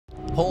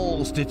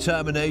Hall's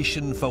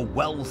determination for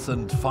wealth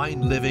and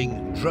fine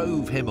living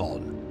drove him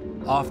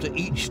on. After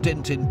each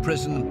stint in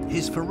prison,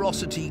 his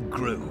ferocity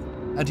grew,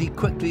 and he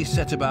quickly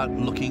set about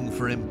looking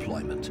for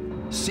employment,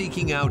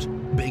 seeking out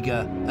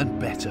bigger and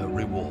better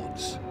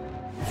rewards.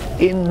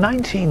 In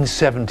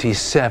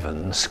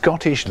 1977,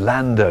 Scottish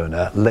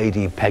landowner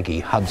Lady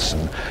Peggy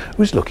Hudson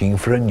was looking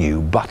for a new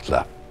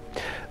butler.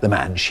 The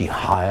man she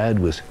hired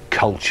was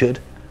cultured,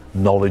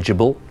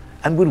 knowledgeable,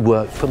 and would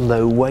work for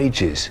low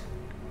wages.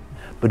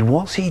 But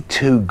was he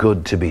too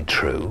good to be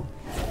true?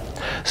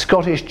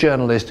 Scottish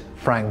journalist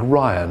Frank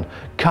Ryan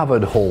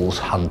covered Hall's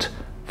hunt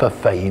for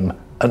fame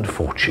and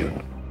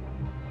fortune.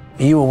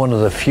 You were one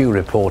of the few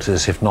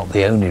reporters, if not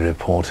the only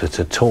reporter,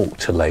 to talk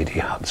to Lady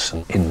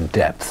Hudson in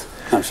depth.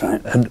 That's right.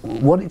 And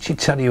what did she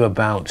tell you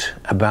about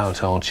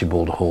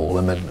Archibald Hall?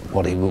 I mean,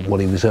 what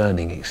he was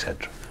earning,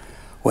 etc.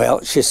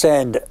 Well, she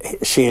said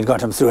she had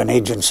got him through an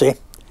agency,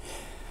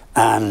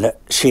 and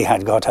she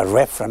had got a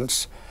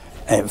reference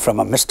from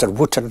a Mr.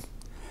 Wooten,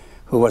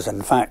 who was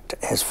in fact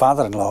his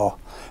father-in-law,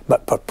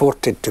 but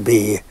purported to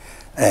be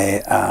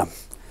a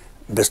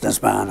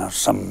businessman or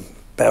some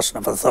person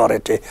of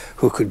authority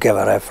who could give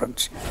a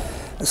reference.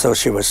 So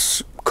she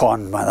was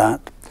conned by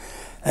that.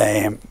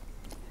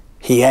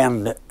 He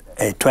earned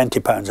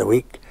 £20 a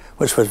week,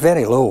 which was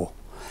very low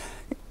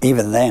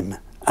even then,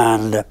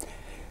 and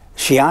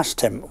she asked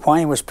him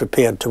why he was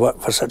prepared to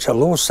work for such a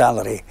low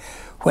salary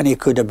when he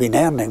could have been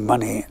earning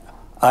money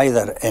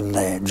either in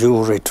the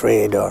jewellery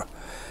trade or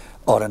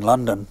in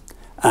London.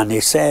 And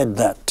he said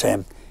that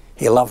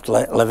he loved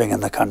living in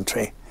the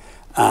country,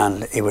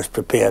 and he was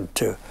prepared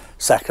to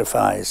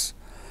sacrifice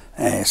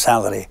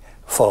salary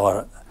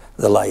for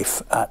the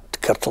life at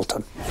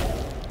Kirtleton.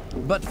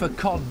 But for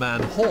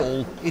conman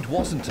Hall, it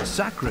wasn't a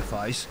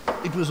sacrifice,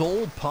 it was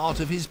all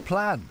part of his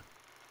plan.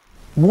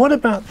 What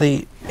about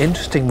the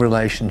interesting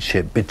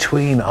relationship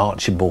between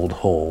Archibald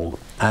Hall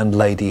and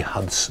Lady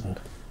Hudson?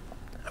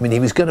 I mean, he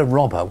was going to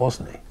rob her,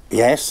 wasn't he?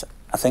 Yes,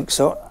 I think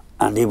so.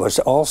 And he was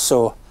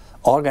also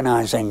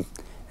organising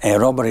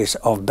robberies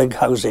of big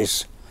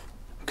houses,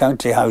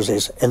 country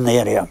houses in the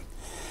area.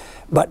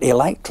 But he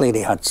liked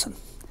Lady Hudson.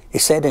 He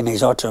said in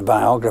his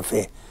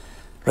autobiography,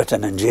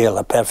 written in jail,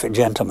 A Perfect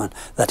Gentleman,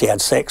 that he had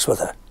sex with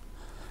her,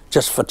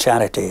 just for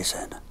charity, he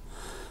said.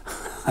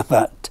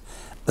 But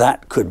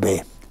that could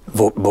be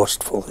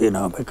boastful, you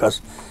know,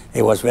 because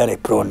he was very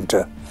prone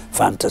to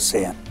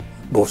fantasy and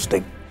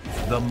boasting.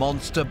 The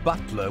monster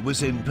Butler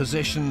was in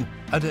position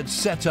and had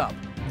set up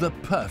the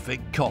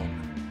perfect con.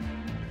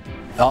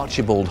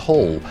 Archibald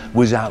Hall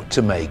was out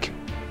to make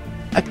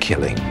a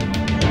killing.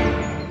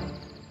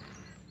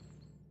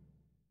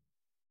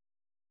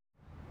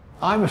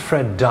 I'm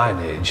Fred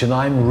Dinenage, and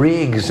I'm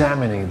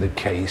re-examining the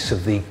case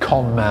of the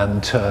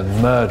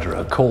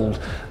conman-turned-murderer called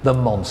the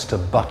Monster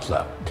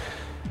Butler.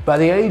 By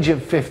the age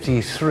of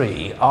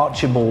 53,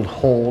 Archibald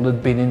Hall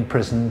had been in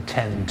prison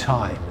 10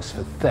 times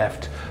for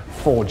theft,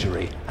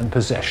 forgery and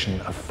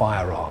possession of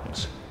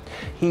firearms.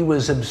 He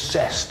was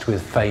obsessed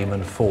with fame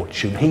and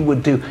fortune. He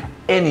would do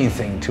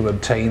anything to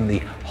obtain the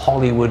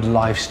Hollywood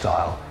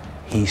lifestyle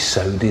he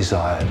so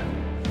desired.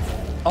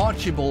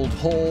 Archibald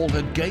Hall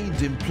had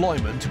gained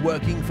employment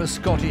working for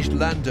Scottish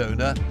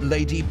landowner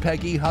Lady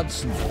Peggy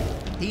Hudson.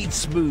 He'd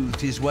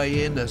smoothed his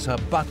way in as her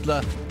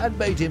butler and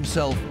made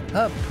himself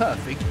her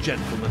perfect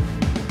gentleman.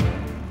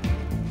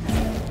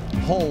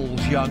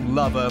 Hall's young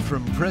lover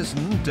from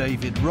prison,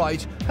 David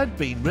Wright, had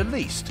been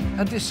released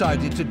and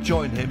decided to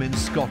join him in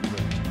Scotland.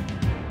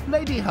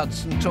 Lady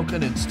Hudson took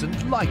an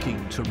instant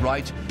liking to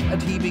Wright,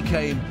 and he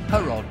became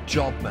her odd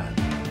job man.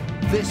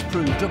 This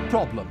proved a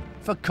problem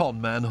for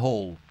conman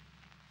Hall.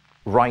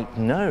 Wright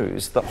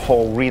knows that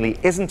Hall really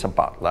isn't a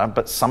butler,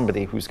 but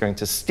somebody who's going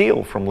to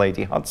steal from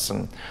Lady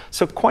Hudson.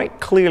 So quite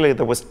clearly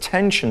there was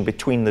tension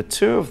between the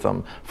two of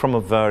them from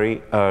a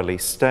very early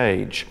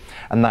stage.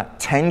 And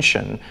that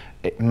tension,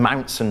 it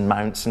mounts and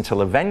mounts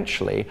until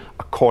eventually,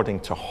 according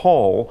to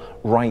Hall,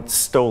 Wright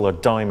stole a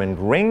diamond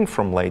ring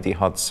from Lady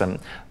Hudson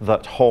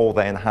that Hall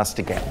then has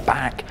to get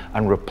back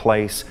and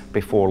replace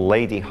before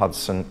Lady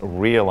Hudson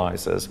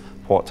realizes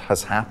what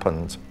has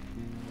happened.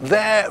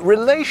 Their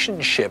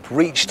relationship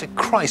reached a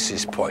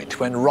crisis point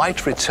when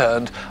Wright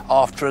returned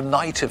after a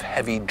night of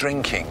heavy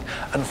drinking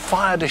and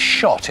fired a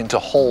shot into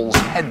Hall's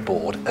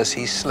headboard as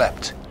he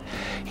slept.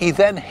 He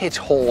then hit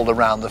Hall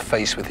around the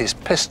face with his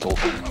pistol,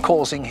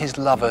 causing his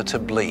lover to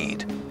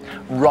bleed.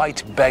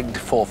 Wright begged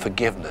for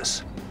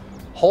forgiveness.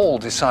 Hall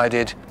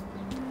decided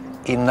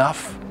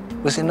enough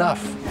was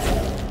enough.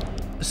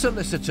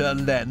 Solicitor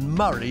Len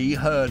Murray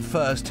heard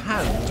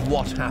firsthand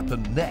what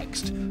happened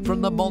next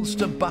from the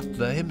monster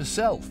butler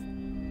himself.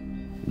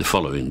 The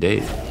following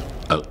day,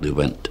 out they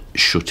went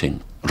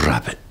shooting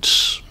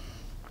rabbits.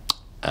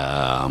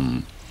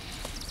 Wright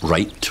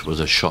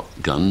with a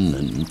shotgun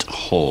and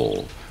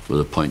Hall with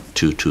a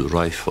 .22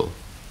 rifle.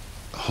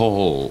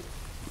 Hall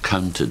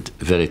counted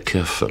very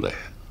carefully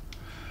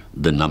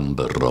the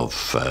number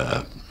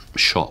of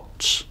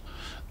shots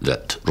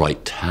that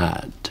Wright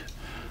had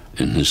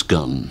in his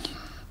gun.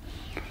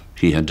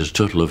 He had a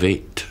total of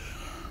 8.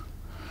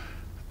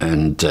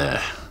 And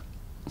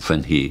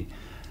when he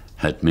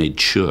had made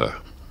sure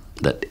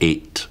that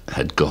 8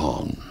 had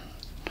gone,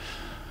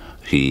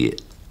 he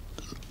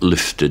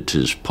lifted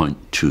his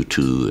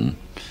 .22 and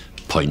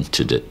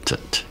pointed it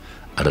at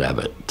a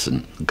rabbit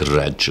and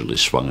gradually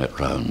swung it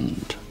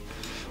round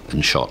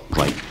and shot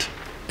right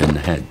in the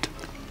head.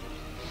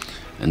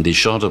 And he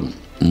shot him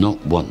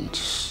not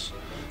once,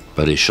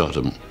 but he shot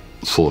him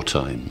 4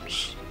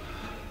 times.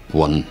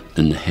 1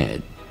 in the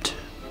head,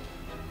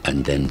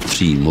 and then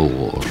 3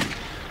 more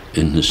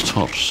in his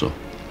torso.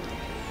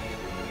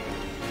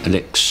 An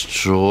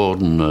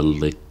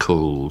extraordinarily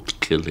cold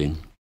killing.